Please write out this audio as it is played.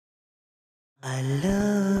I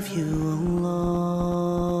love you, Allah.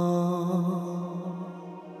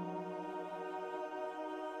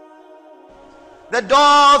 The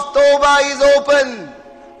door of Tawbah is open.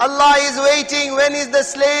 Allah is waiting. When is the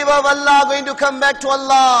slave of Allah going to come back to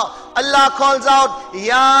Allah? Allah calls out,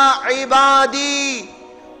 Ya ibadi,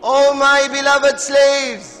 O my beloved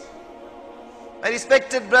slaves. My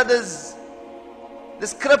respected brothers,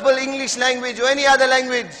 this crippled English language or any other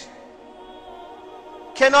language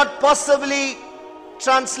cannot possibly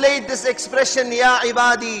translate this expression, Ya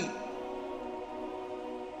ibadi.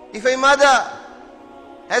 If a mother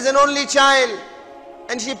has an only child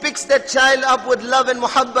and she picks that child up with love and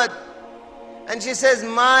muhabbat and she says,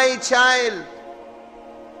 my child,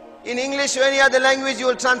 in English or any other language you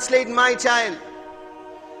will translate my child.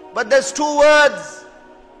 But there's two words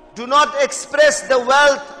do not express the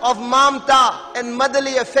wealth of mamta and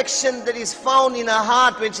motherly affection that is found in her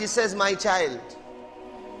heart when she says my child.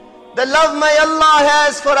 The love my Allah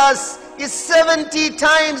has for us is 70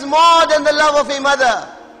 times more than the love of a mother.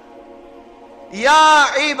 Ya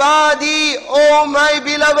ibadi, O my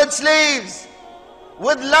beloved slaves,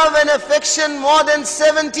 with love and affection more than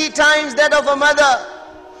 70 times that of a mother.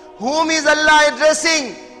 Whom is Allah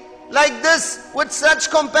addressing like this with such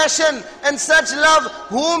compassion and such love?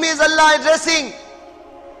 Whom is Allah addressing?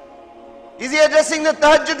 Is He addressing the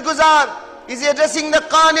tahajjud guzar? Is He addressing the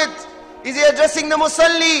qanit? Is He addressing the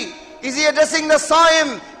musalli? Is He addressing the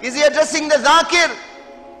saim? Is He addressing the dhakir?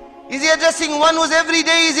 Is He addressing one whose every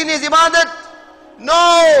day is in his ibadat?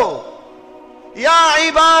 No. Ya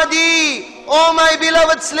ibadi, O my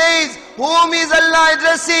beloved slaves, whom is Allah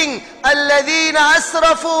addressing? Alladhina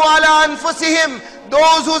asrafu ala anfusihim,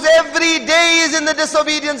 those whose every day is in the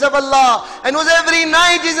disobedience of Allah and whose every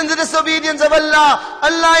night is in the disobedience of Allah.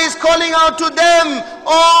 Allah is calling out to them,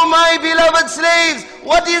 O my beloved slaves,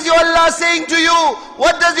 what is your Allah saying to you?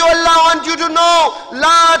 What does your Allah want you to know?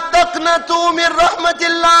 La taqnatu min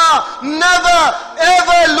rahmatillah. Never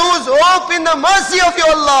ever lose hope in the mercy of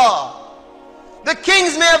your Allah. The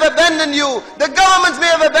kings may have abandoned you, the governments may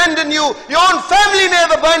have abandoned you, your own family may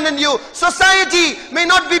have abandoned you, society may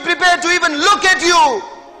not be prepared to even look at you.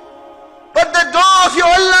 But the door of your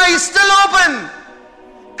Allah is still open.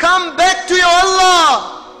 Come back to your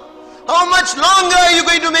Allah. How much longer are you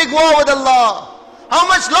going to make war with Allah? How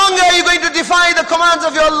much longer are you going to defy the commands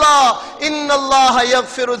of your Allah? Inna Allah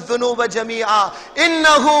yaghfiru dhunuba jami'a.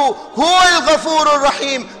 Innahu huwal ghafurur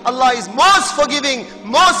rahim. Allah is most forgiving,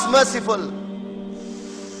 most merciful.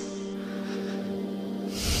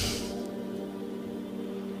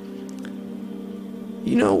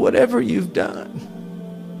 You know, whatever you've done,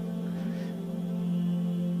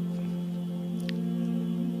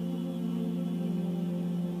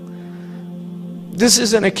 this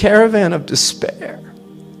isn't a caravan of despair.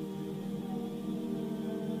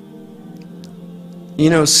 You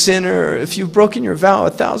know, sinner, if you've broken your vow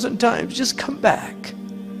 1,000 times, just come back.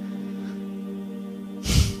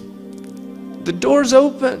 The door's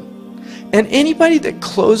open. And anybody that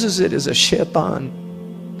closes it is a shaitan.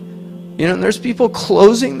 You know, and there's people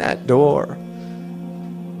closing that door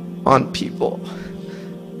on people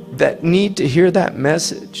that need to hear that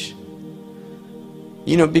message.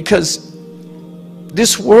 You know, because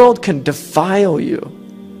this world can defile you.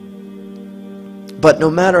 But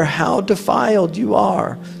no matter how defiled you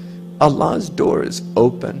are, Allah's door is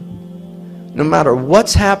open. No matter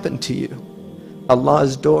what's happened to you,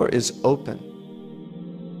 Allah's door is open.